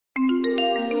I'm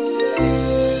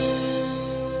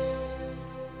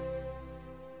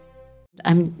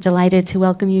delighted to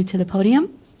welcome you to the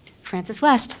podium, Frances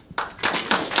West.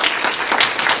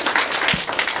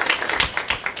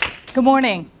 Good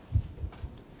morning.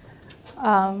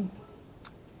 I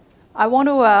want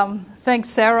to thank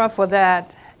Sarah for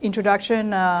that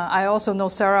introduction. I also know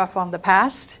Sarah from the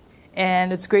past,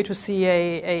 and it's great to see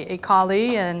a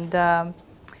colleague and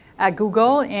at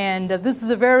Google. And this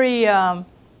is a very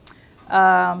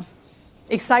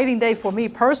exciting day for me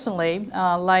personally.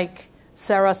 Like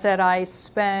Sarah said, I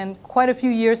spent quite a few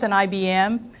years in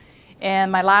IBM, and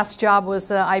my last job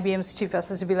was IBM's Chief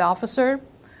Accessibility Officer.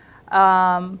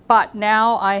 But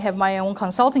now I have my own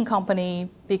consulting company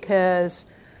because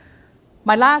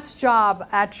my last job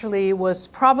actually was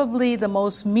probably the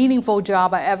most meaningful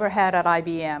job I ever had at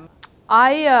IBM.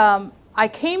 I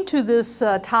came to this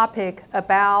topic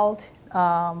about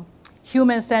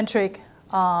human-centric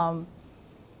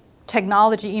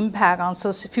technology impact on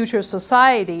future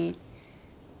society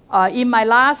in my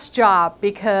last job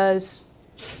because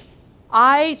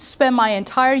I spent my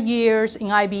entire years in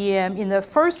IBM in the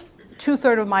first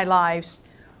 2/3 of my lives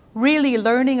really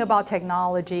learning about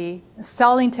technology,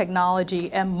 selling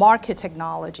technology, and market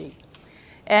technology.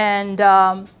 And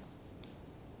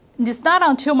it's not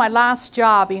until my last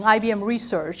job in IBM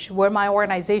Research, where my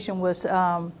organization was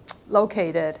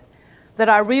located, that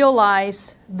I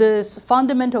realized this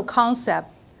fundamental concept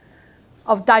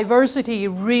of diversity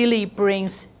really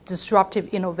brings disruptive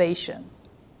innovation.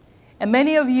 And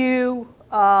many of you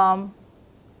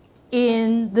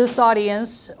in this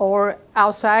audience or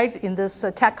outside in this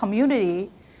tech community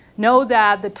know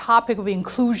that the topic of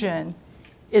inclusion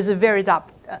is a very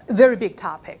big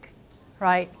topic,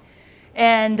 right?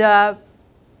 And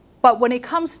but when it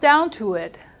comes down to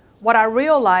it, what I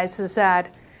realize is that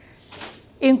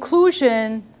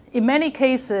inclusion, in many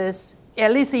cases,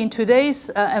 at least in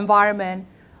today's environment,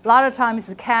 a lot of times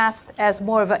is cast as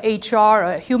more of an HR,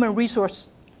 a human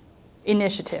resource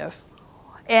initiative.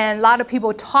 And a lot of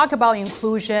people talk about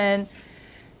inclusion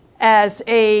as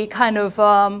a kind of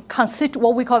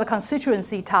what we call the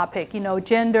constituency topic,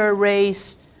 gender,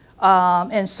 race,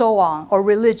 and so on, or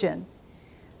religion.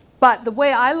 But the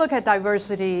way I look at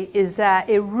diversity is that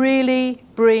it really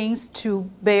brings to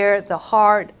bear the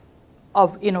heart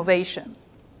of innovation.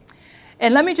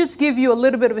 And let me just give you a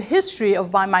little bit of a history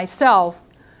of myself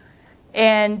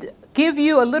and give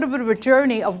you a little bit of a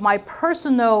journey of my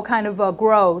personal kind of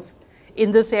growth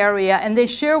in this area, and then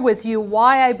share with you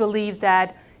why I believe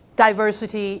that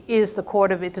diversity is the core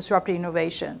of disruptive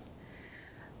innovation.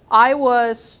 I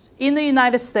was in the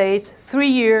United States 3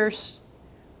 years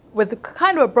with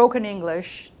kind of a broken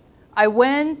English. I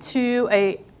went to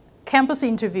a campus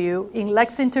interview in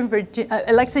Lexington,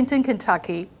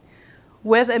 Kentucky,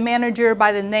 with a manager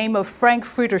by the name of Frank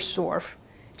Friedersdorf.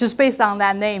 Just based on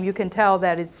that name, you can tell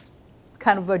that it's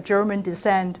kind of a German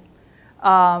descent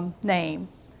name.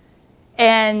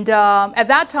 And at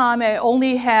that time, I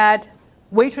only had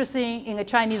waitressing in a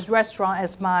Chinese restaurant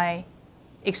as my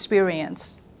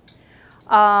experience.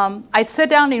 I sat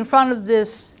down in front of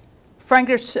this Frank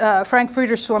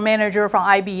Friedersdorf manager from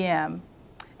IBM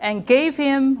and gave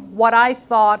him what I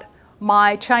thought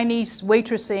my Chinese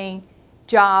waitressing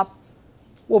job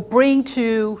will bring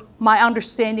to my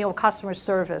understanding of customer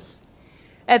service.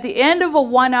 At the end of a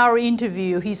 1-hour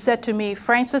interview, he said to me,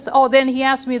 Frances, then he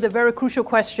asked me the very crucial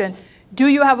question, do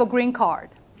you have a green card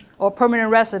or permanent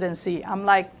residency? I'm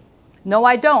like, no,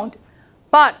 I don't,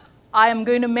 but I am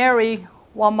going to marry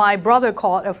what my brother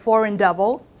called a foreign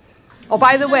devil. Oh,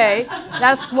 by the way,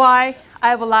 that's why I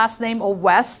have a last name of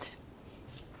West,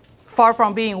 far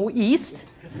from being East.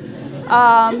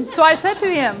 So I said to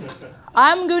him,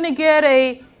 I'm going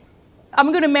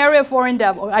to marry a foreign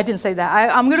devil. I didn't say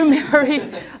that. I'm going to marry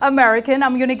American.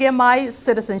 I'm going to get my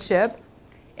citizenship.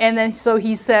 And then so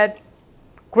he said,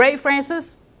 great,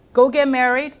 Frances, go get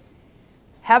married.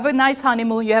 Have a nice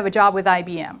honeymoon. You have a job with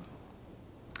IBM.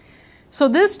 So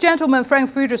this gentleman, Frank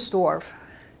Friedersdorf,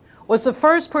 was the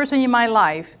first person in my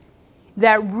life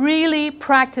that really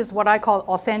practiced what I call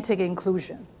authentic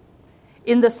inclusion,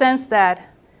 in the sense that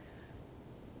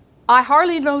I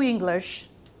hardly know English,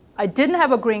 I didn't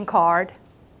have a green card,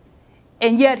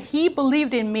 and yet he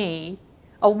believed in me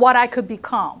of what I could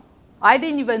become. I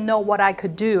didn't even know what I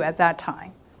could do at that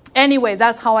time. Anyway,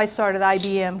 that's how I started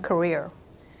IBM career.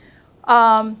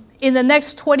 In the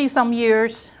next 20-some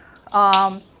years,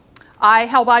 I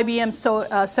helped IBM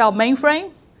sell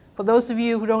mainframe. For those of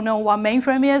you who don't know what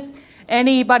mainframe is,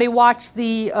 anybody watch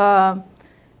the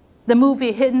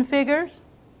movie Hidden Figures?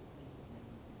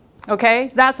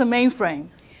 Okay, that's a mainframe.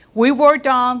 We worked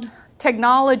on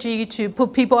technology to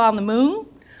put people on the moon.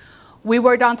 We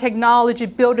worked on technology,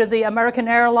 built the American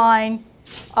airline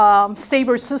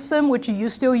Sabre system, which you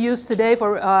still use today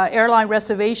for airline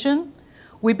reservation.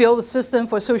 We built a system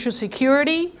for Social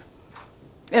Security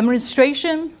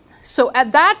administration. So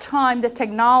at that time, the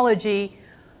technology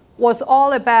was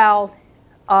all about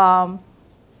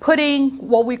putting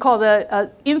what we call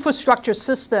the infrastructure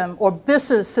system or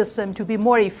business system to be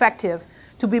more effective,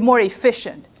 to be more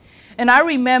efficient. And I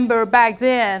remember back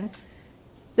then,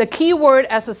 the key word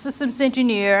as a systems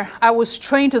engineer I was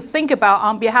trained to think about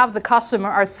on behalf of the customer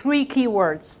are three key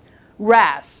words: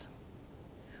 RAS.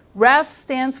 RAS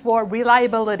stands for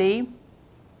reliability,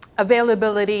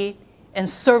 availability, and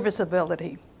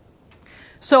serviceability.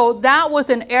 So that was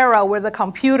an era where the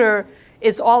computer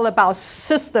is all about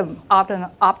system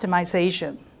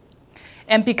optimization.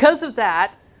 And because of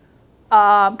that,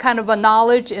 kind of a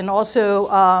knowledge and also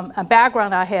a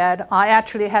background I had, I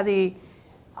actually had the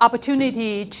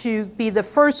opportunity to be the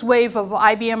first wave of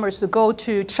IBMers to go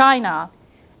to China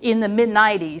in the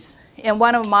mid-90s. And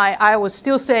one of my, I would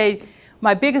still say,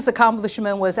 my biggest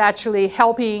accomplishment was actually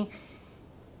helping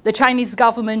the Chinese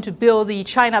government to build the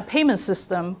China payment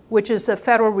system, which is the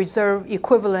Federal Reserve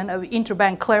equivalent of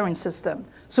interbank clearing system.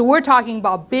 So we're talking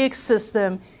about big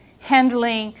system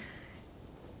handling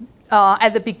at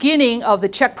the beginning of the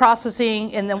check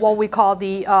processing and then what we call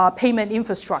the payment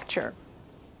infrastructure.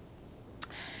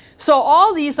 So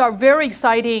all these are very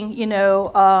exciting,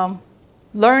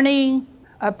 learning,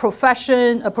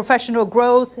 professional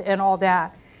growth, and all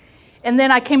that. And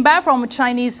then I came back from a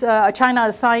China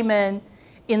assignment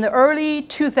in the early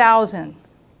 2000s.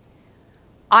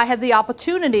 I had the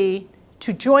opportunity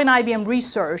to join IBM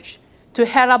Research to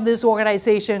head up this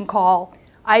organization called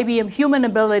IBM Human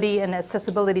Ability and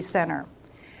Accessibility Center.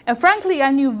 And frankly, I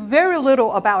knew very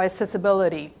little about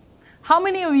accessibility. How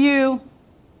many of you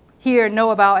here know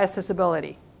about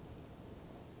accessibility?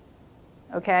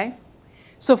 Okay?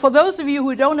 So for those of you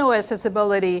who don't know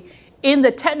accessibility, in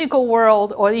the technical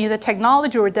world or in the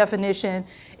technology or definition,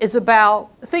 it's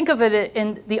about, think of it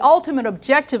in the ultimate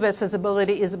objective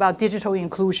accessibility is about digital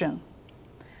inclusion.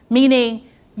 Meaning,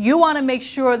 you want to make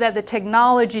sure that the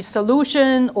technology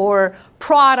solution or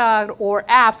product or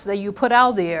apps that you put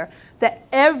out there, that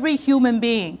every human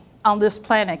being on this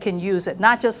planet can use it,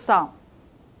 not just some,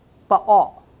 but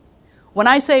all. When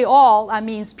I say all, I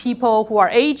mean people who are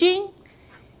aging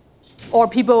or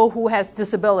people who has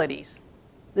disabilities.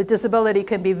 The disability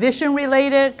can be vision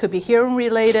related, could be hearing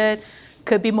related,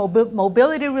 could be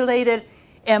mobility related,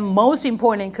 and most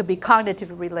important, could be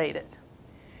cognitive related.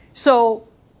 So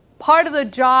part of the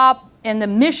job and the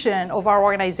mission of our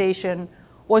organization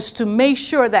was to make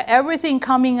sure that everything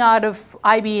coming out of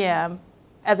IBM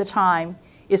at the time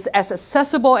is as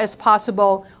accessible as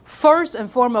possible, first and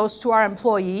foremost to our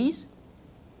employees,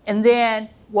 and then,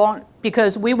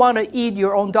 because we want to eat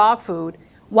your own dog food,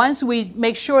 once we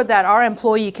make sure that our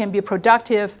employee can be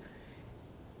productive,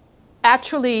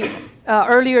 actually,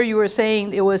 earlier you were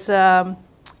saying it was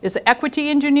is equity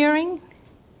engineering.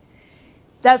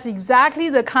 That's exactly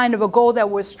the kind of a goal that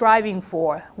we're striving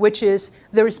for, which is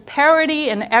there is parity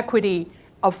and equity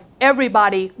of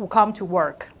everybody who come to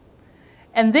work.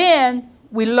 And then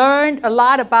we learned a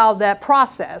lot about that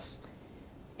process,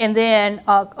 and then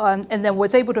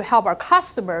was able to help our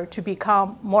customer to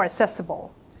become more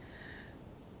accessible.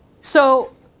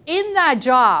 So in that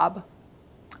job,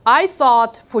 I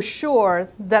thought for sure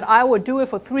that I would do it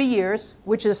for 3 years,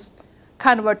 which is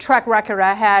kind of a track record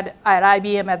I had at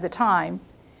IBM at the time.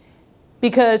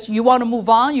 Because you want to move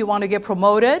on, you want to get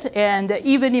promoted, and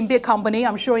even in big company,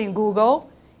 I'm sure in Google,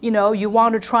 you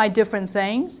want to try different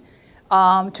things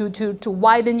to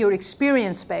widen your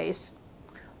experience base.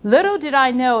 Little did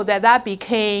I know that that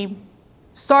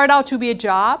started out to be a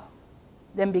job,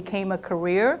 then became a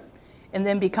career, and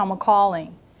then become a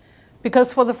calling.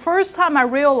 Because for the first time I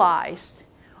realized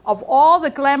of all the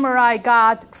glamour I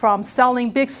got from selling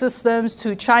big systems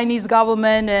to Chinese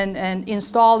government and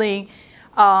installing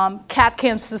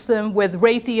CAD/CAM system with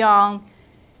Raytheon,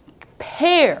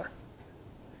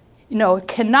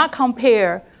 cannot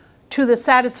compare to the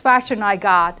satisfaction I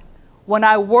got when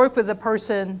I work with a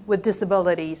person with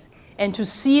disabilities and to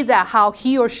see that how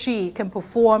he or she can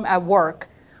perform at work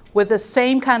with the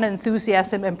same kind of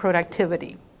enthusiasm and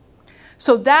productivity.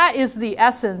 So that is the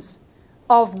essence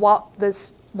of what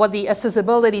the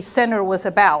Accessibility Center was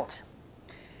about.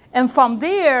 And from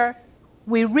there,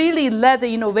 we really led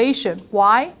the innovation.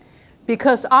 Why?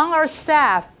 Because on our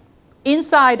staff,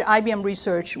 inside IBM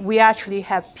Research, we actually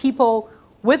have people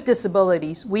with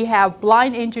disabilities. We have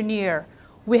blind engineer,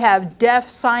 we have deaf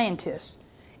scientists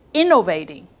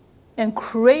innovating and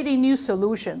creating new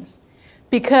solutions.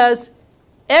 because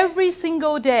every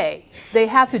single day they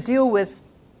have to deal with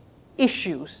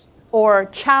issues or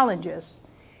challenges.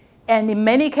 And in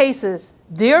many cases,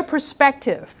 their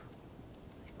perspective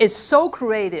is so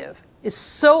creative, is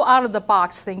so out of the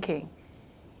box thinking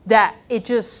that it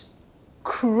just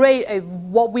creates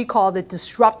what we call the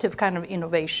disruptive kind of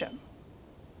innovation.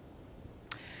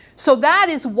 So that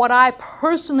is what I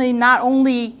personally not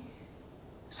only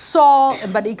saw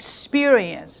but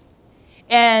experienced.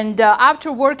 And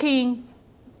after working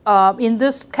in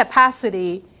this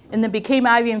capacity and then became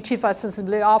IBM Chief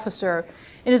Accessibility Officer,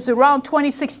 it is around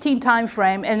 2016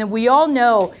 timeframe, and we all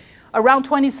know around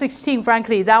 2016,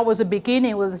 frankly, that was the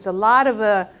beginning. There's a lot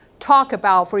of talk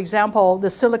about, for example, the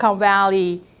Silicon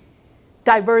Valley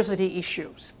diversity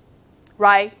issues,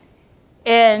 right?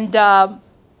 And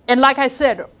like I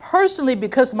said, personally,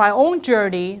 because of my own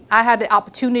journey, I had the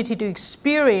opportunity to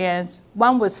experience,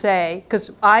 one would say,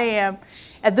 because I am,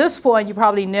 at this point, you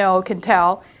probably know, can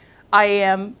tell, I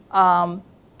am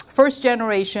first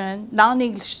generation,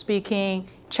 non-English speaking,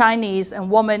 Chinese,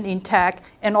 and woman in tech,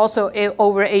 and also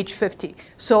over age 50.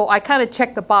 So I kind of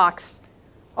check the box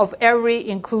of every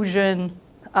inclusion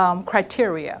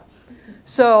criteria.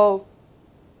 So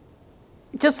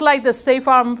just like the State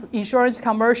Farm insurance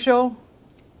commercial,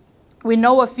 we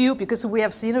know a few because we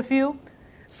have seen a few.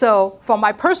 So from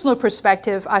my personal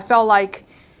perspective, I felt like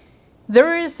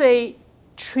there is a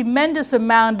tremendous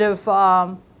amount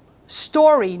of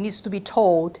story needs to be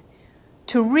told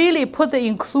to really put the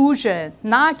inclusion,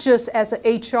 not just as an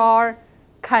HR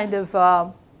kind of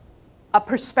a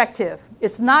perspective.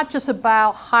 It's not just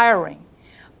about hiring,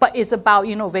 but it's about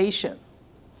innovation.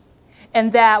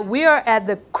 And that we are at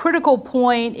the critical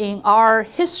point in our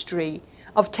history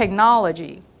of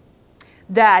technology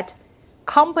that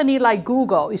company like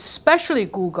Google, especially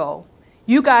Google,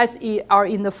 you guys are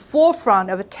in the forefront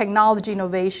of technology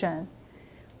innovation,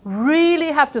 really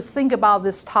have to think about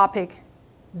this topic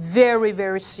very,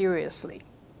 very seriously.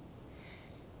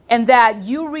 And that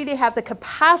you really have the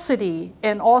capacity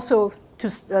and also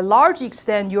to a large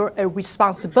extent your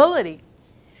responsibility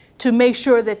to make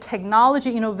sure that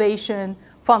technology innovation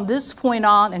from this point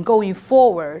on and going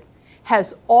forward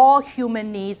has all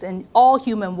human needs and all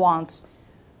human wants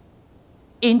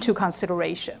into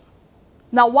consideration.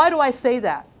 Now, why do I say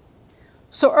that?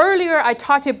 So earlier I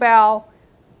talked about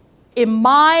in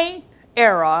my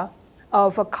era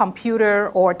of a computer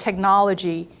or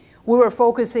technology, we were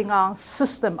focusing on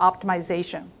system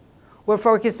optimization. We're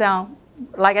focused on,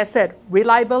 like I said,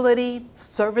 reliability,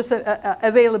 service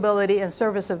availability, and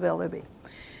service availability.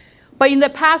 But in the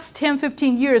past 10,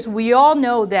 15 years, we all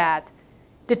know that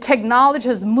the technology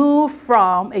has moved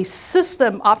from a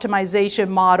system optimization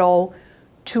model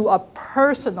to a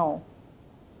personal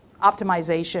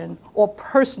optimization or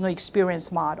personal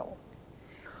experience model.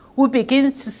 We begin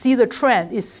to see the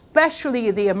trend, especially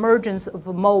the emergence of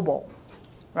mobile,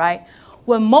 right?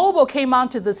 When mobile came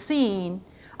onto the scene,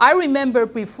 I remember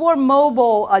before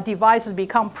mobile devices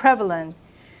become prevalent,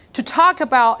 to talk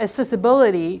about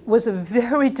accessibility was a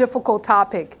very difficult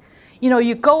topic. You know,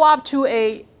 you go up to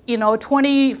a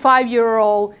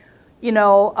 25-year-old,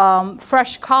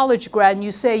 fresh college grad, and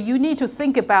you say you need to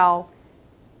think about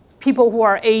people who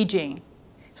are aging.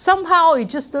 Somehow it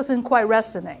just doesn't quite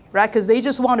resonate, right? Because they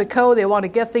just want to code, they want to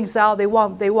get things out, they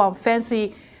want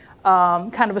fancy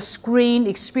kind of a screen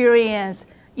experience,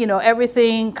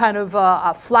 everything kind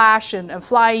of flash and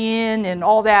fly in and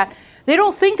all that. They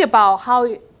don't think about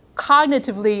how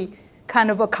cognitively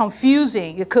kind of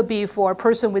confusing it could be for a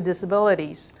person with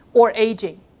disabilities or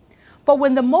aging. But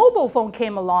when the mobile phone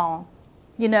came along,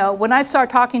 when I start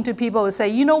talking to people who say,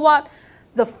 you know what,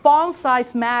 the font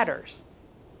size matters.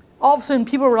 All of a sudden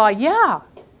people were like, yeah,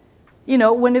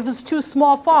 when if it's too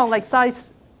small font, like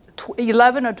size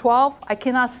 11 or 12, I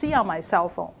cannot see on my cell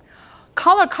phone.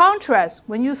 Color contrast,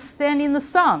 when you stand in the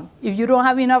sun, if you don't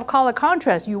have enough color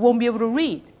contrast, you won't be able to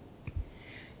read.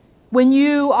 When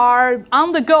you are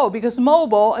on the go, because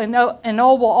mobile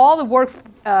enable all the work,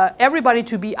 everybody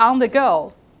to be on the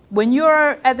go. When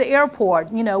you're at the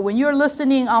airport, when you're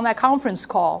listening on that conference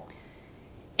call,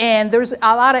 and there's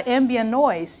a lot of ambient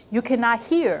noise you cannot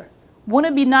hear.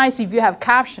 Wouldn't it be nice if you have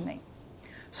captioning?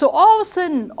 So all of a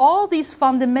sudden, all these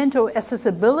fundamental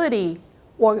accessibility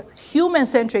or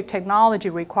human-centric technology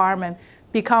requirement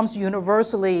becomes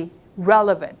universally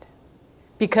relevant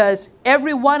because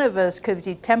every one of us could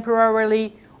be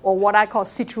temporarily or what I call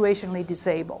situationally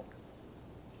disabled.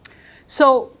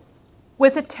 So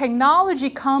with the technology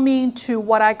coming to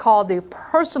what I call the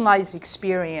personalized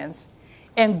experience,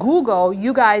 and Google,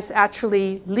 you guys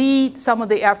actually lead some of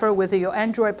the effort with your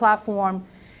Android platform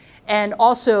and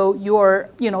also your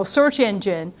search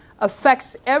engine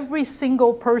affects every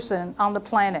single person on the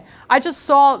planet. I just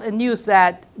saw the news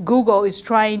that Google is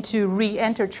trying to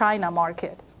re-enter China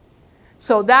market.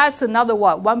 So that's another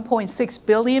what, 1.6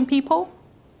 billion people?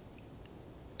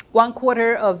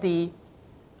 1/4 of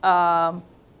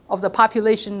the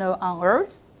population on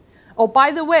Earth. Oh,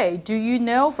 by the way, do you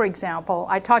know, for example,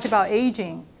 I talked about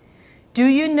aging. Do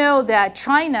you know that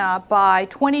China by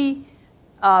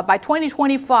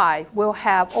 2025 will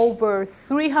have over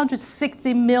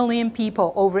 360 million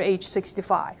people over age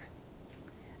 65?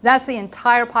 That's the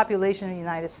entire population of the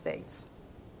United States.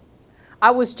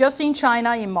 I was just in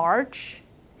China in March,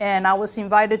 and I was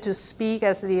invited to speak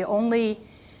as the only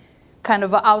kind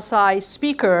of outside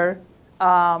speaker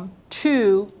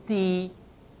to the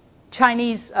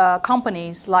Chinese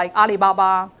companies like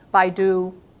Alibaba,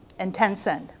 Baidu, and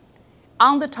Tencent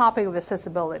on the topic of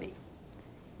accessibility.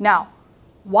 Now,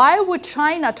 why would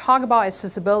China talk about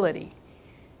accessibility?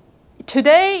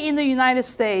 Today in the United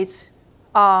States,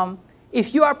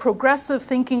 if you are progressive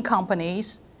thinking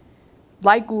companies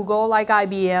like Google, like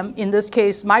IBM, in this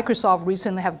case, Microsoft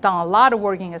recently have done a lot of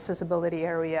work in accessibility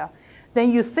area,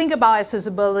 then you think about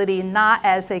accessibility not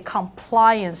as a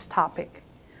compliance topic.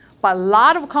 But a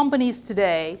lot of companies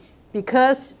today,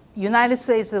 because United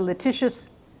States is a litigious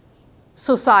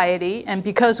society and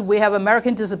because we have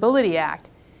American Disability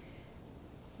Act,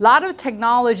 a lot of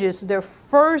technologists, their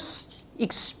first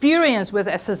experience with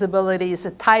accessibility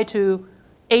is tied to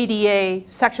ADA,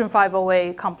 Section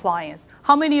 508 compliance.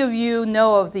 How many of you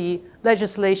know of the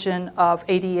legislation of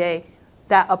ADA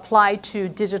that apply to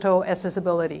digital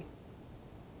accessibility?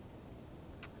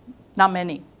 Not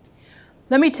many.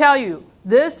 Let me tell you,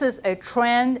 this is a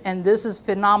trend and this is a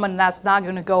phenomenon that's not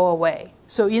going to go away.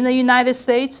 So in the United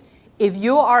States, if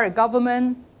you are a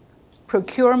government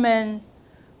procurement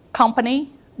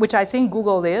company, which I think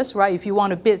Google is, right? If you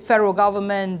want to bid federal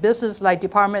government business like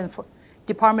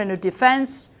Department of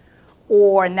Defense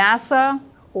or NASA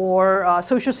or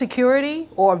Social Security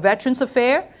or Veterans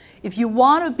Affairs, if you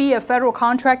want to be a federal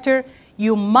contractor,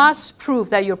 you must prove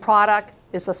that your product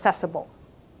is accessible.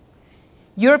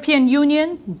 European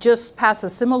Union just passed a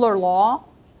similar law.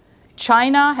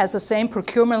 China has the same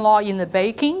procurement law in the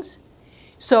bakings.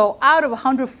 So out of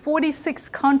 146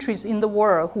 countries in the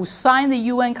world who signed the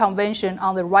UN Convention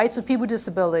on the Rights of People with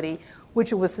Disability,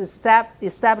 which was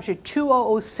established in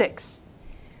 2006,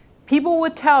 people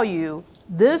would tell you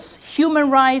this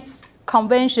Human Rights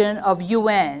Convention of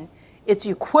UN, it's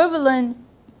equivalent,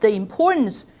 the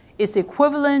importance is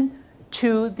equivalent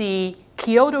to the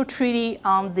Kyoto Treaty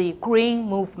on the Green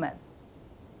Movement.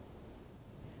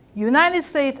 United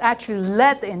States actually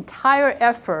led the entire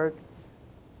effort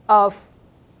of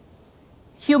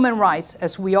human rights,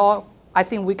 as we all, I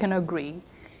think we can agree.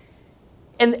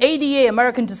 And the ADA,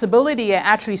 American Disability Act,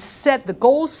 actually set the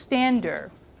gold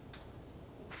standard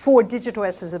for digital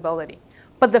accessibility.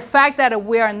 But the fact that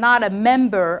we are not a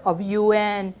member of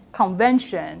UN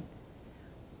convention,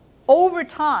 over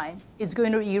time, is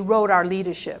going to erode our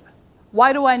leadership.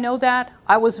 Why do I know that?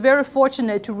 I was very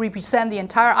fortunate to represent the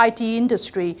entire IT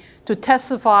industry to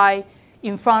testify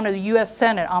in front of the US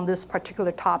Senate on this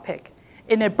particular topic.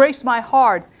 And it breaks my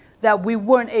heart that we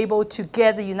weren't able to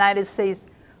get the United States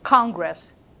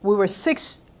Congress. We were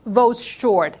 6 votes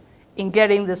short in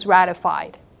getting this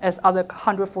ratified as other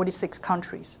 146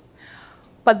 countries.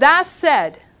 But that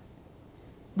said,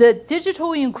 the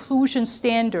digital inclusion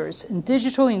standards and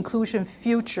digital inclusion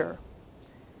future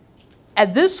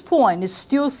at this point is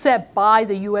still set by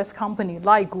the US company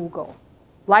like Google,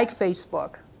 like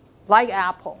Facebook, like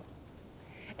Apple.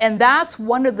 And that's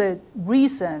one of the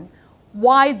reasons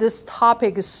why this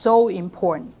topic is so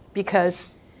important, because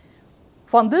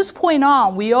from this point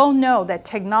on, we all know that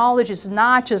technology is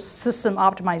not just system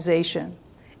optimization.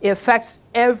 It affects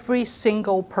every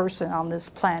single person on this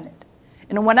planet.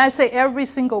 And when I say every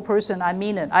single person, I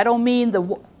mean it. I don't mean the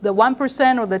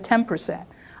 1% or the 10%.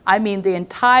 I mean the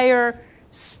entire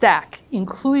stack,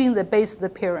 including the base of the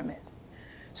pyramid.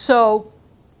 So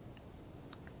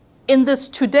in this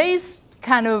today's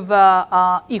kind of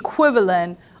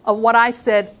equivalent of what I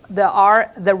said,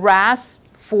 the RAS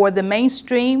for the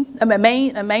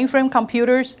mainframe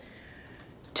computers,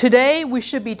 today we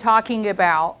should be talking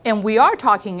about, and we are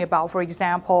talking about, for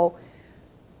example,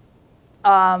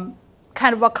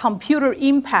 kind of a computer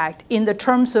impact in the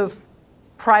terms of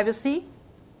privacy,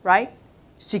 right?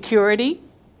 Security,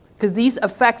 because these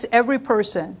affects every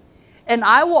person. And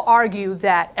I will argue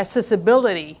that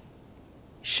accessibility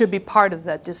should be part of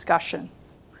that discussion.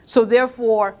 So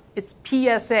therefore, it's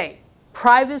PSA,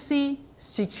 privacy,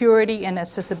 security, and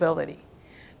accessibility.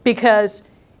 Because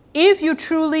if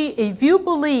you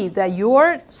believe that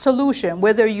your solution,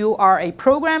 whether you are a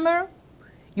programmer,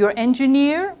 your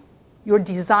engineer, your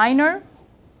designer,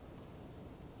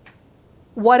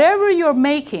 whatever you're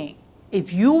making,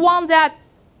 if you want that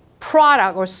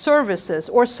product or services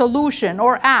or solution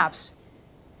or apps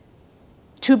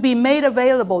to be made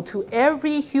available to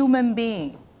every human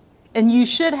being, and you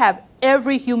should have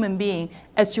every human being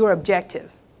as your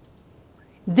objective,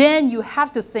 then you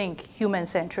have to think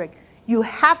human-centric. You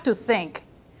have to think,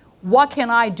 what can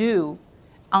I do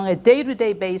on a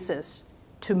day-to-day basis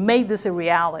to make this a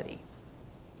reality?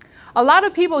 A lot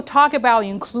of people talk about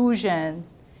inclusion,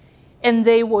 and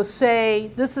they will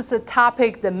say, this is a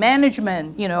topic the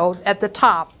management, at the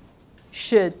top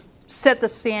should set the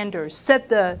standards, set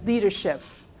the leadership.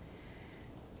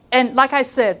 And like I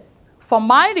said, from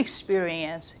my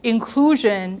experience,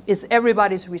 inclusion is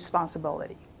everybody's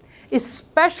responsibility,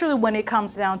 especially when it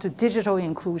comes down to digital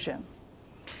inclusion.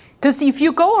 Because if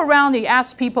you go around and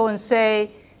ask people and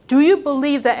say, do you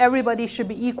believe that everybody should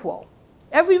be equal?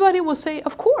 Everybody will say,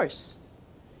 of course.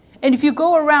 And if you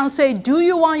go around and say, do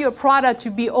you want your product to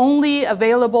be only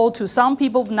available to some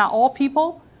people, not all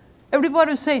people?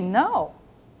 Everybody will say, no.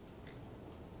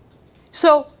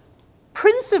 So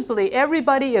principally,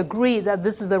 everybody agrees that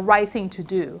this is the right thing to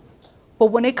do. But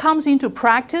when it comes into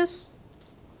practice,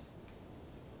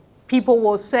 people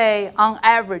will say, on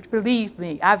average, believe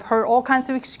me, I've heard all kinds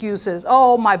of excuses.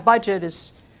 Oh, my budget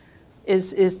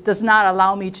does not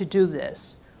allow me to do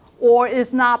this, or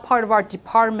is not part of our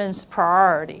department's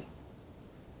priority.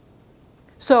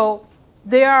 So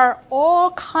there are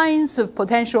all kinds of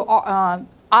potential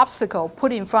obstacles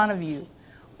put in front of you.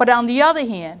 But on the other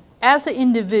hand, as an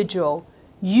individual,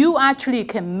 you actually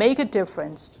can make a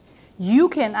difference. You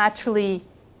can actually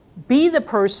be the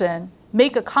person,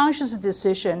 make a conscious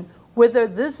decision whether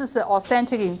this is an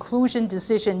authentic inclusion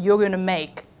decision you're going to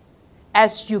make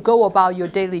as you go about your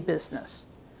daily business.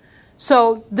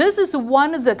 So this is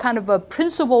one of the kind of a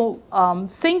principle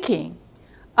thinking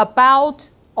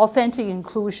about authentic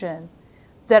inclusion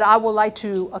that I would like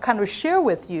to kind of share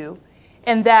with you,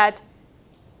 and that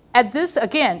at this,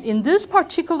 again, in this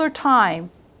particular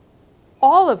time,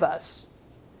 all of us,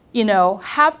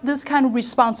 have this kind of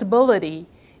responsibility,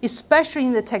 especially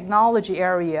in the technology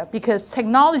area, because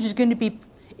technology is going to be,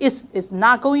 it's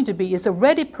not going to be, it's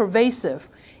already pervasive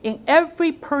in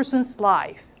every person's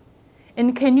life.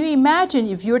 And can you imagine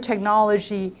if your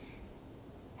technology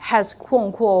has, quote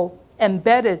unquote,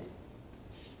 embedded,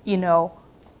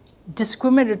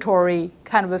 discriminatory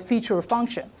kind of a feature or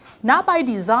function? Not by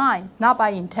design, not by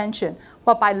intention,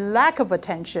 but by lack of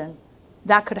attention,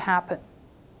 that could happen.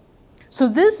 So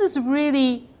this is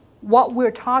really what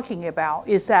we're talking about,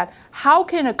 is that how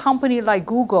can a company like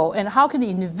Google, and how can an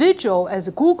individual as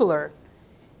a Googler,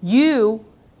 you,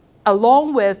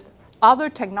 along with other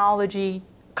technology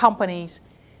companies,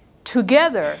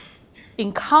 together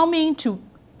in coming to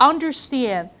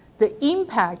understand the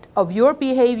impact of your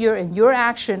behavior and your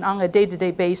action on a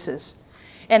day-to-day basis,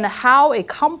 and how a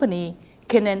company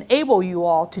can enable you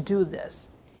all to do this.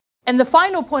 And the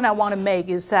final point I want to make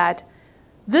is that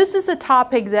this is a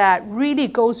topic that really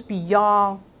goes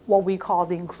beyond what we call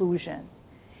the inclusion.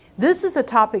 This is a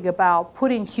topic about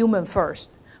putting human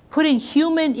first, putting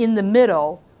human in the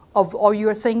middle of all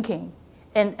your thinking,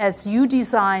 and as you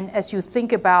design, as you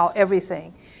think about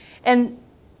everything. And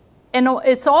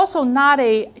it's also not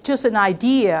just an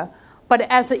idea, but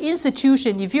as an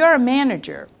institution, if you're a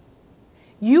manager,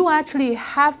 you actually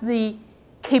have the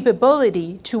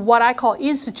capability to what I call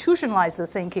institutionalize the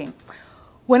thinking.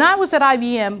 When I was at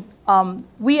IBM,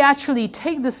 we actually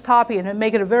take this topic and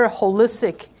make it a very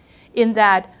holistic, in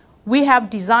that we have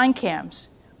design camps,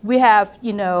 we have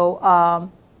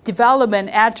development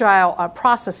agile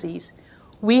processes,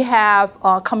 we have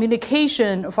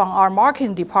communication from our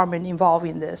marketing department involved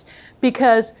in this,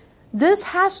 because this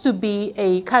has to be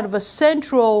a kind of a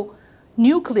central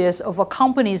nucleus of a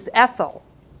company's ethos,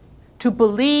 to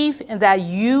believe that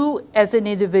you as an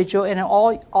individual and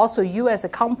also you as a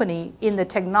company in the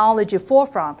technology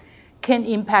forefront can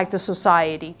impact the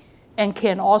society and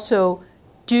can also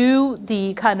do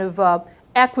the kind of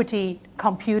equity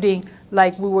computing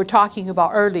like we were talking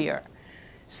about earlier.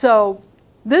 So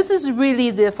this is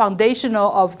really the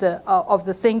foundational of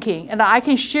the thinking. And I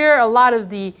can share a lot of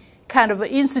the kind of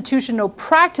institutional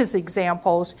practice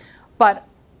examples, but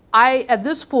at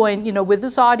this point, with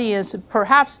this audience,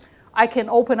 perhaps I can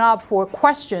open up for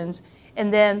questions,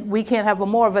 and then we can have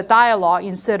more of a dialogue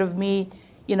instead of me,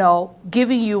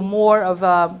 giving you more of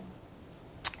a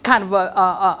kind of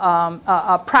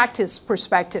a practice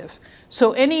perspective.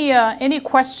 So any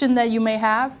question that you may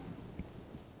have?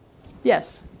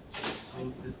 Yes.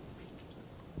 This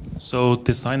So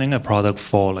designing a product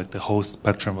for like the whole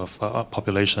spectrum of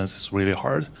populations is really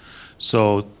hard.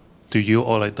 So do you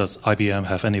or like does IBM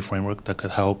have any framework that could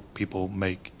help people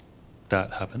make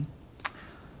that happen?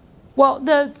 Well,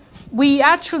 we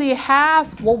actually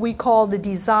have what we call the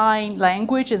design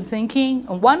language and thinking.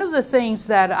 And one of the things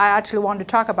that I actually want to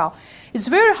talk about, it's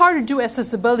very hard to do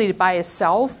accessibility by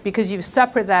itself because you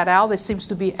separate that out. There seems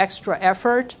to be extra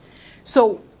effort.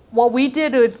 So what we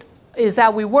did is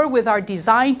that we worked with our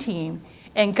design team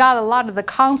and got a lot of the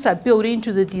concept built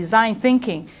into the design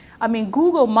thinking. I mean,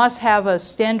 Google must have a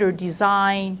standard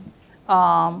design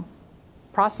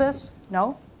process,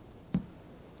 no?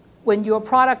 When your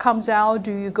product comes out,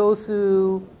 do you go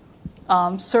through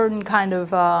certain kind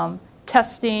of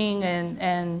testing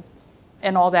and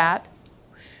all that?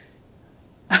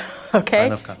 Okay.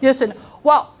 Kind of. Yes.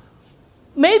 Well,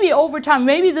 maybe over time,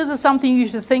 maybe this is something you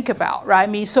should think about, right? I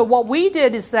mean, so what we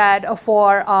did is that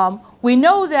we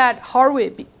know that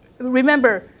hardware.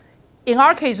 Remember, in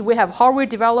our case, we have hardware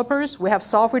developers, we have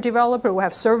software developers, we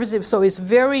have services. So it's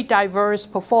very diverse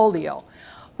portfolio.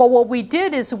 But what we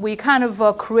did is we kind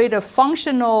of create a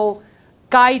functional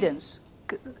guidance.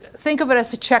 Think of it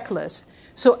as a checklist.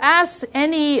 So as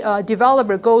any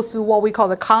developer goes through what we call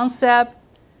the concept,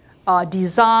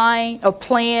 design, a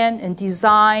plan, and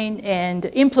design and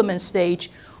implement stage,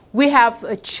 we have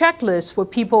a checklist for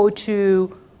people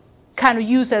to kind of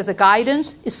use as a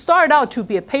guidance. It started out to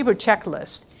be a paper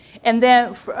checklist. And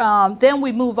then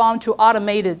we move on to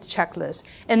automated checklists.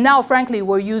 And now, frankly,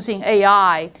 we're using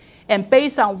AI. And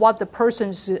based on what the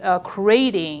person's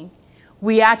creating,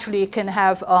 we actually can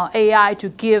have AI to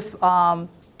give kind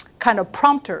of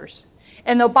prompters.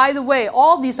 And by the way,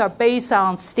 all these are based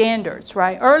on standards,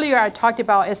 right? Earlier I talked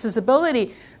about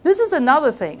accessibility. This is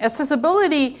another thing.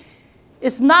 Accessibility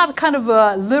is not kind of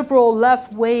a liberal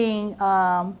left-wing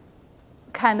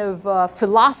kind of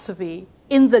philosophy.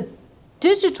 In the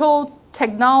digital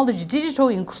technology, digital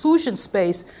inclusion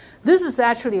space, this is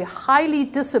actually a highly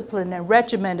disciplined and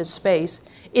regimented space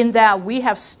in that we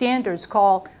have standards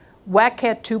called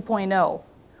WCAG 2.0,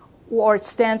 or it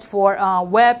stands for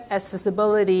Web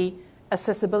Accessibility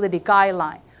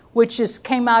Guideline, which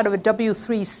came out of a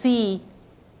W3C,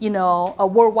 a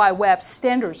World Wide Web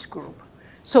standards group.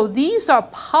 So these are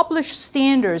published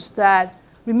standards that,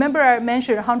 remember I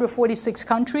mentioned 146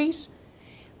 countries?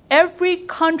 Every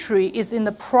country is in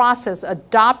the process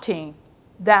adopting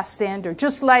that standard.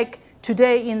 Just like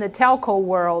today in the telco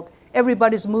world,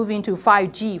 everybody's moving to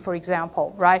 5G, for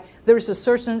example, right? There's a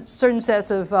certain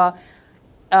set of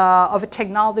a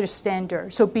technology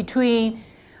standard. So between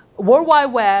World Wide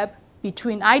Web,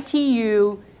 between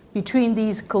ITU, between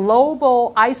these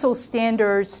global ISO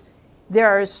standards, there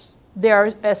are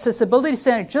accessibility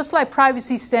standards, just like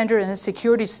privacy standards and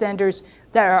security standards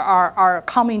that are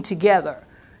coming together.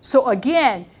 So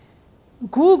again,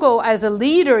 Google, as a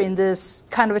leader in this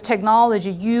kind of a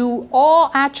technology, you all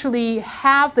actually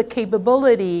have the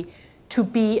capability to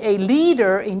be a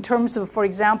leader in terms of, for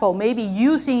example, maybe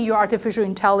using your artificial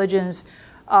intelligence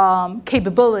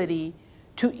capability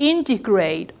to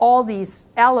integrate all these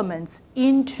elements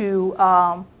into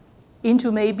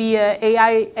maybe an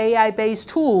AI-based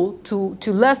tool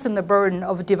to lessen the burden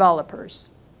of developers.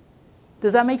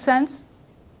 Does that make sense?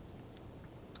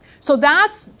 So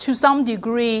that's, to some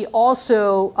degree,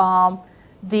 also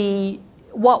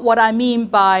what I mean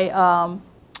by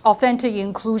authentic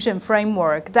inclusion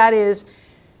framework. That is,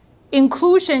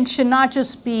 inclusion should not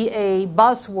just be a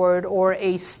buzzword or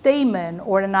a statement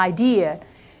or an idea.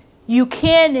 You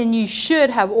can and you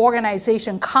should have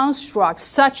organization constructs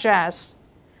such as,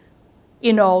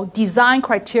 design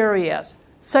criteria,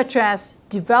 such as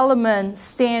development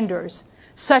standards,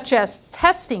 such as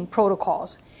testing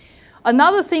protocols.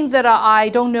 Another thing that I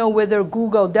don't know whether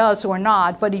Google does or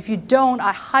not, but if you don't,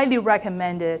 I highly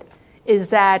recommend it,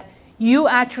 is that you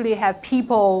actually have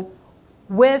people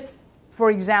with,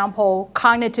 for example,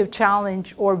 cognitive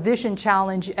challenge or vision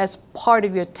challenge as part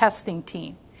of your testing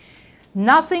team.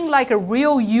 Nothing like a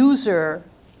real user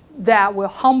that will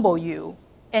humble you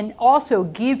and also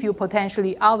give you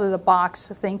potentially out-of-the-box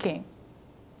thinking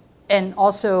and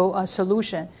also a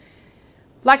solution.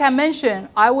 Like I mentioned,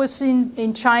 I was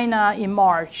in China in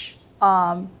March.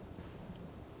 China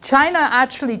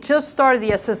actually just started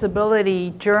the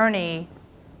accessibility journey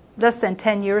less than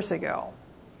 10 years ago.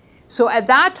 So at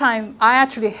that time, I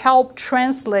actually helped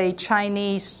translate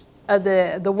Chinese,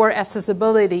 the word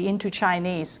accessibility into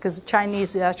Chinese, because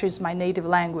Chinese actually is my native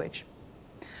language.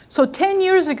 So 10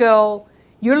 years ago,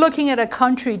 you're looking at a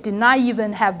country that did not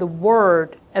even have the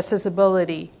word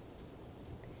accessibility.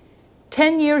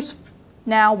 10 years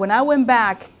now, when I went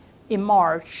back in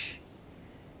March,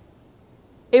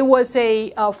 It was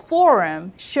a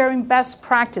forum sharing best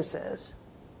practices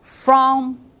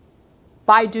from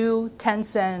Baidu,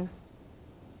 Tencent,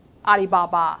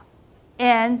 Alibaba,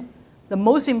 and the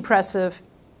most impressive,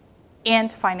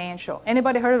 Ant Financial.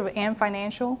 Anybody heard of Ant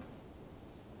Financial?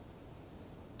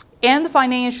 Ant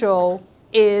Financial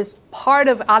is part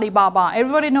of Alibaba.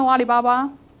 Everybody know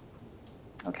Alibaba?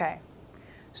 Okay.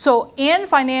 So Ant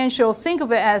Financial, think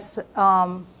of it as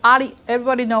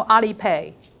everybody know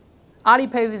Alipay.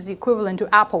 Alipay is the equivalent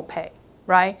to Apple Pay,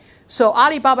 right? So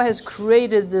Alibaba has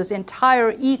created this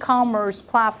entire e-commerce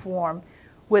platform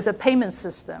with a payment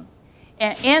system.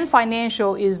 And Ant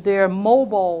Financial is their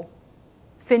mobile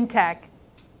fintech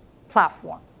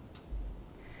platform.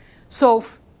 So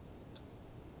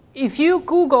if you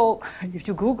Google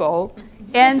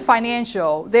Ant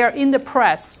Financial, they're in the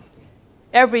press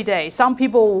every day. Some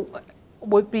people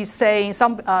would be saying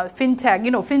some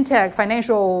fintech,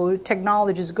 financial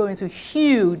technology is going through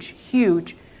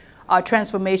huge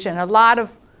transformation. A lot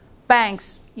of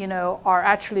banks, are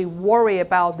actually worried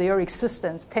about their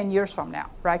existence 10 years from now,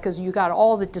 right? Because you got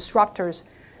all the disruptors,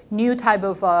 new type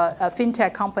of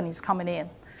fintech companies coming in.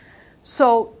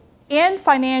 So Ant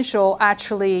Financial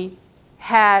actually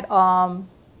had,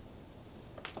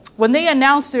 when they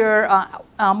announced their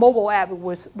mobile app,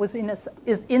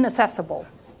 is inaccessible.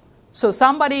 So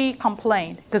somebody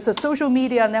complained, because the social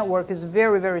media network is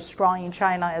very strong in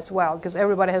China as well, because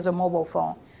everybody has a mobile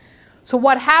phone. So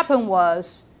what happened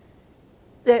was,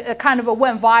 it kind of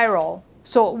went viral.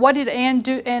 So what did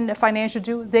Ant Financial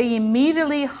do? They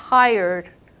immediately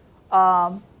hired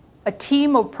a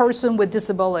team of persons with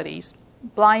disabilities,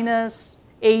 blindness,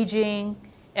 aging,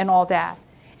 and all that,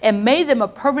 and made them a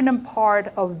permanent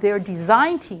part of their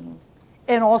design team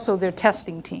and also their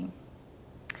testing team.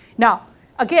 Now,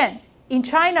 again, in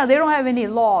China, they don't have any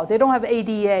laws. They don't have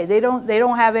ADA. They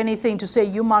don't have anything to say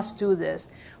you must do this.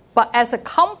 But as a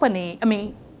company,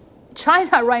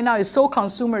 China right now is so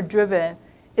consumer-driven,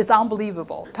 it's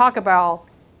unbelievable. Talk about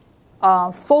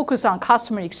focus on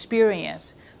customer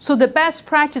experience. So the best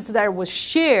practice that was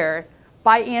shared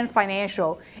by Ant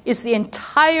Financial is the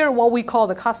entire what we call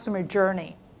the customer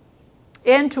journey,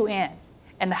 end-to-end,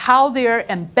 and how they're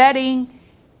embedding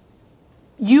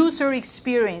user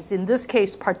experience, in this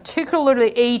case, particularly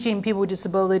aging people with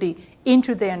disability,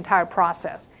 into the entire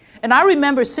process. And I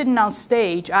remember sitting on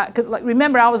stage, because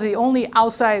remember I was the only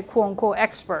outside quote-unquote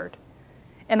expert.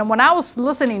 And when I was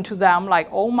listening to them, like,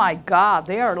 oh my God,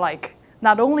 they are like,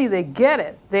 not only they get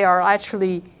it, they are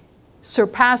actually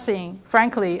surpassing,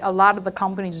 frankly, a lot of the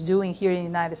companies doing here in the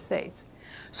United States.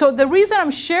 So the reason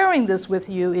I'm sharing this with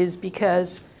you is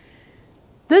because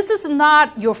this is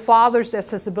not your father's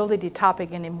accessibility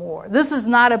topic anymore. This is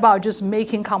not about just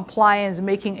making compliance,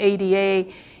 making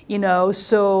ADA,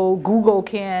 so Google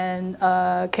can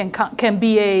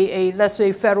be a let's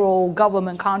say federal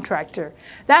government contractor.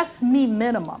 That's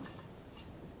minimum.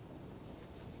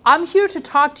 I'm here to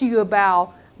talk to you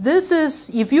about this is,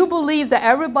 if you believe that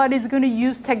everybody's going to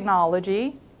use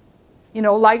technology,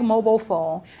 like mobile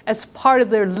phone, as part of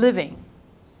their living,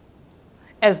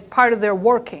 as part of their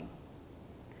working,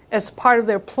 as part of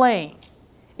their playing,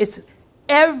 it's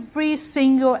every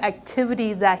single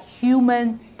activity that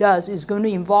human does is going to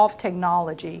involve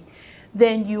technology,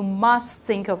 then you must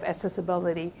think of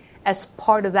accessibility as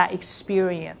part of that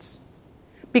experience.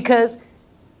 Because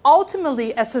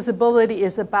ultimately, accessibility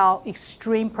is about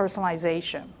extreme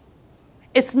personalization.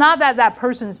 It's not that that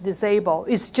person's disabled.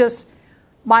 It's just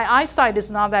my eyesight is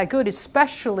not that good,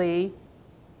 especially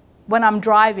when I'm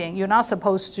driving. You're not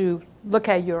supposed to look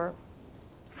at your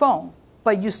phone,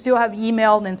 but you still have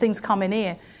email and things coming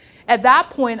in. At that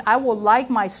point, I would like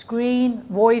my screen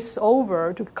voice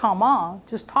over to come on,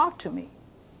 just talk to me,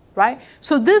 right?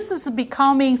 So this is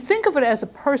becoming, think of it as a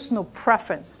personal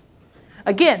preference.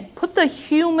 Again, put the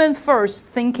human first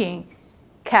thinking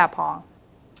cap on.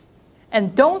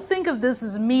 And don't think of this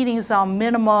as meeting some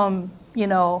minimum,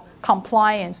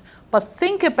 compliance, but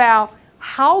think about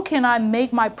how can I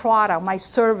make my product, my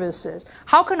services,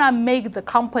 how can I make the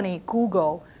company,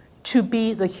 Google, to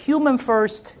be the human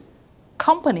first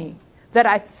company that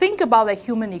I think about the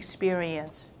human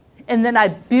experience, and then I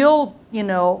build,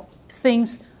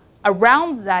 things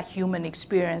around that human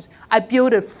experience. I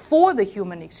build it for the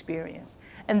human experience.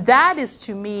 And that is,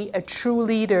 to me, a true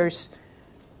leader's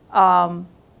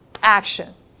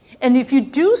action. And if you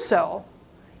do so,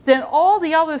 then all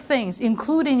the other things,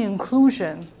 including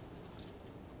inclusion,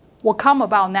 will come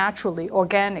about naturally,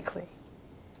 organically.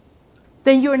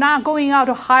 Then you're not going out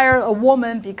to hire a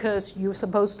woman because you're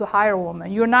supposed to hire a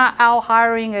woman. You're not out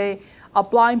hiring a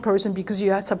blind person because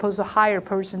you're supposed to hire a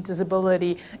person with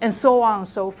disability, and so on and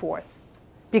so forth.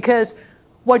 Because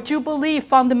what you believe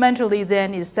fundamentally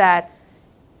then is that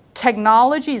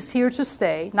technology is here to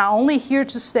stay. Not only here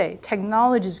to stay,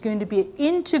 technology is going to be an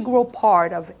integral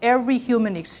part of every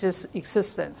human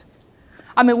existence.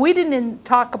 I mean, we didn't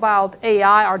talk about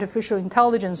AI, artificial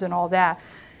intelligence, and all that.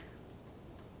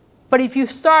 But if you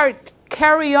start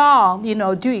carry on,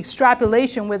 do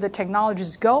extrapolation where the technology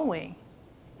is going,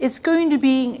 it's going to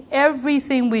be in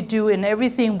everything we do and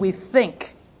everything we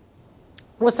think.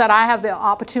 Was that I have the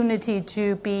opportunity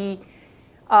to be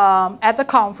at the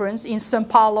conference in São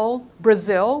Paulo,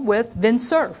 Brazil, with Vin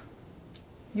Cerf,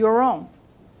 your own,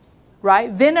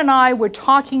 right? Vin and I were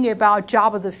talking about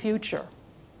job of the future.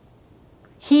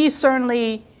 He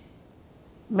certainly,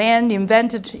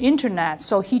 invented internet,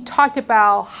 so he talked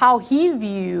about how he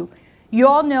viewed, you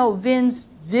all know Vin's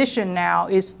vision now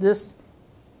is this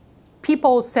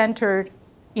people-centered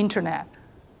internet,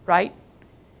 right?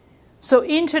 So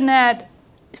internet,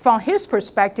 from his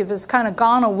perspective, has kind of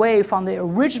gone away from the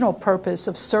original purpose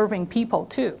of serving people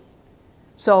too.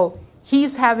 So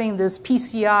he's having this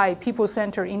PCI,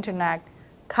 people-centered internet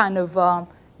kind of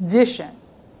vision.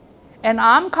 And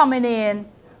I'm coming in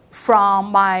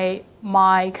from my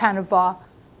kind of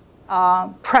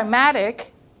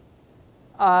pragmatic,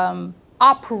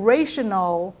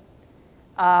 operational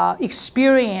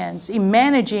experience in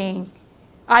managing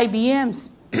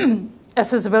IBM's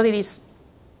accessibility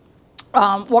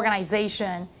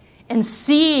organization and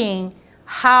seeing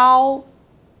how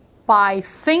by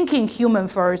thinking human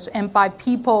first and by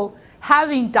people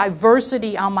having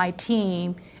diversity on my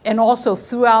team and also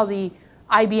throughout the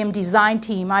IBM design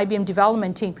team, IBM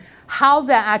development team, how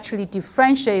that actually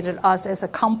differentiated us as a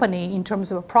company in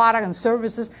terms of a product and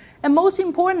services, and most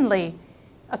importantly,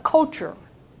 a culture,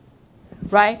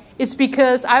 right? It's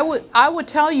because I would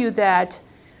tell you that,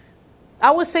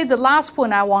 I would say the last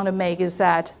point I want to make is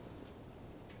that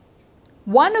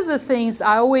one of the things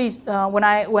I always, when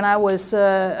I was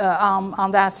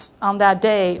on that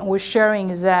day was sharing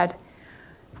is that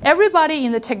everybody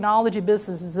in the technology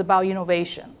business is about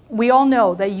innovation. We all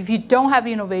know that if you don't have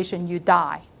innovation, you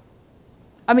die.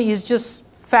 I mean, it's just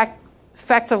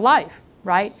facts of life,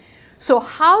 right? So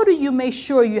how do you make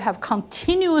sure you have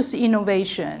continuous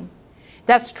innovation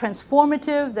that's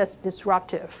transformative, that's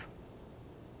disruptive,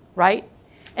 right?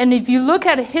 And if you look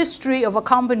at the history of a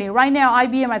company, right now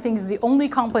IBM I think is the only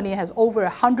company that has over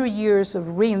 100 years of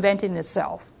reinventing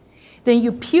itself. Then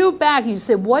you peel back, you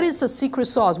say, what is the secret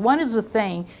sauce? What is the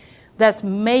thing that's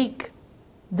make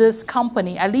this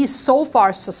company, at least so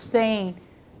far, sustain,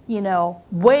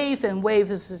 wave and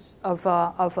waves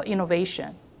of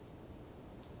innovation?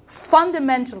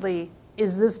 Fundamentally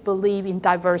is this belief in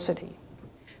diversity.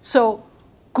 So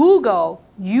Google,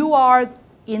 you are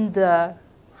in the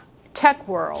tech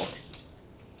world,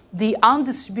 the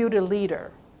undisputed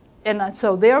leader. And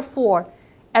so therefore,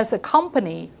 as a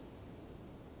company,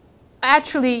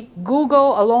 actually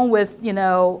Google, along with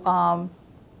Microsoft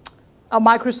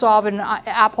and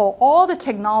Apple, all the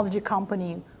technology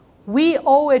company, we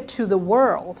owe it to the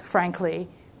world, frankly,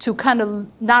 to kind of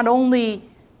not only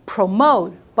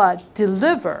promote, but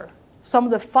deliver some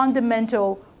of the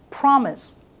fundamental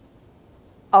promise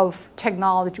of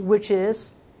technology, which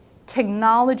is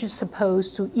technology is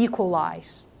supposed to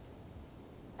equalize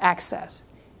access.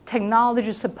 Technology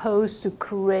is supposed to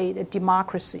create a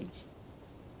democracy.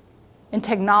 And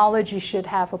technology should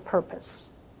have a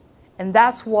purpose. And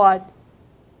that's what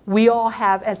we all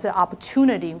have as an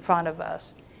opportunity in front of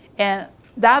us. And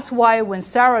that's why when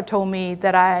Sarah told me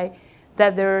that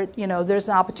there's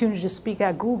an opportunity to speak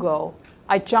at Google,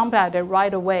 I jumped at it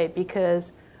right away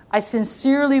because I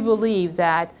sincerely believe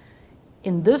that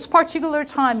in this particular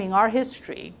time in our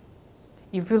history,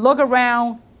 if you look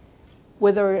around,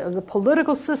 whether the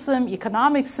political system,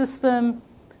 economic system,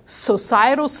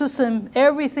 societal system,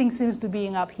 everything seems to be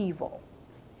in upheaval.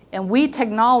 And we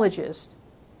technologists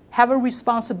have a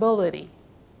responsibility.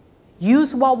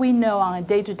 Use what we know on a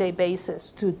day-to-day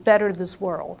basis to better this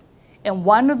world. And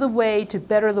one of the ways to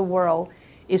better the world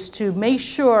is to make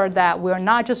sure that we're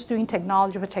not just doing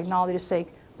technology for technology's sake,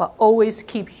 but always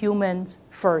keep humans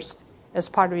first as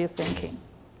part of your thinking.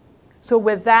 So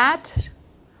with that,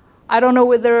 I don't know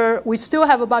whether we still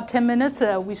have about 10 minutes.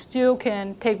 We still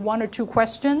can take 1 or 2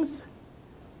 questions.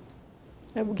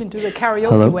 And we can do the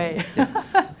karaoke way.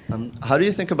 How do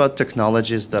you think about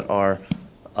technologies that are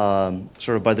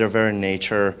sort of by their very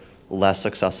nature less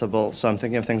accessible? So I'm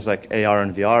thinking of things like AR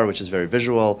and VR, which is very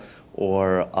visual,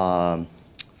 or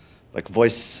like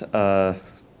voice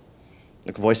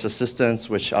assistants,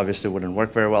 which obviously wouldn't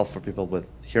work very well for people with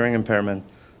hearing impairment,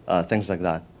 things like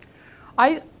that.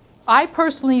 I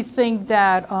personally think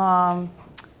that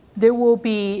there will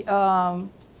be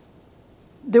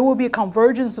there will be a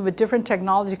convergence of a different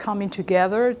technology coming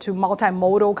together to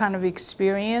multimodal kind of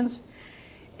experience.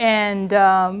 And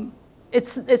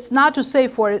it's not to say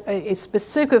for a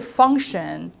specific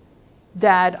function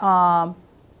that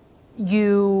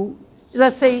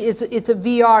let's say it's a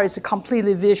VR, it's a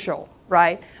completely visual,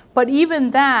 right? But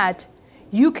even that,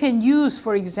 you can use,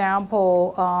 for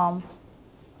example,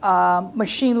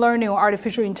 machine learning or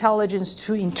artificial intelligence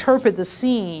to interpret the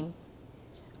scene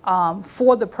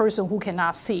for the person who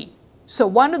cannot see. So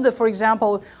for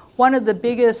example, one of the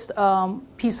biggest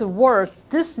piece of work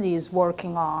Disney is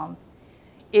working on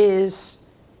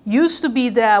used to be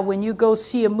that when you go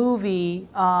see a movie,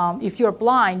 if you're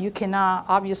blind,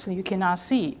 obviously you cannot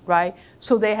see, right?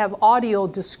 So they have audio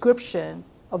description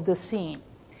of the scene.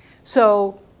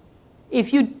 So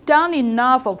if you've done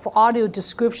enough of audio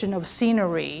description of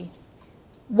scenery,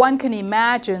 one can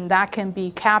imagine that can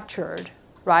be captured,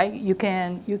 right? You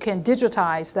can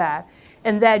digitize that,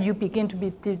 and that you begin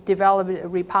to develop a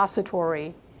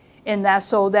repository. And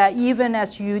so that even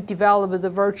as you develop the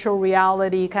virtual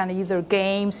reality, kind of either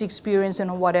games experience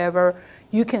and whatever,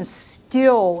 you can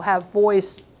still have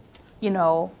voice,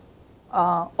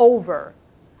 over.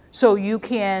 So you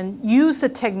can use the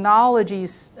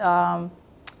technology's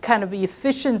kind of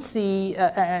efficiency,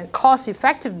 cost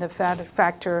effectiveness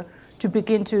factor to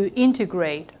begin to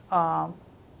integrate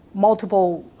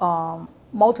multiple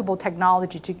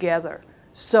technology together.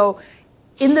 So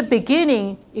in the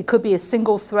beginning, it could be a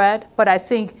single thread, but I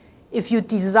think if you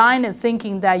design and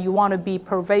thinking that you want to be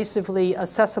pervasively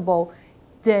accessible,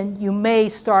 then you may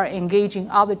start engaging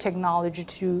other technology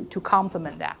to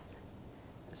complement that.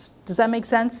 Does that make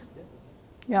sense?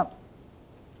 Yeah.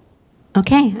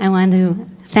 Okay, I want to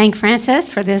thank Frances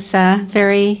for this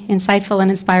very insightful and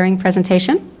inspiring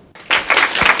presentation.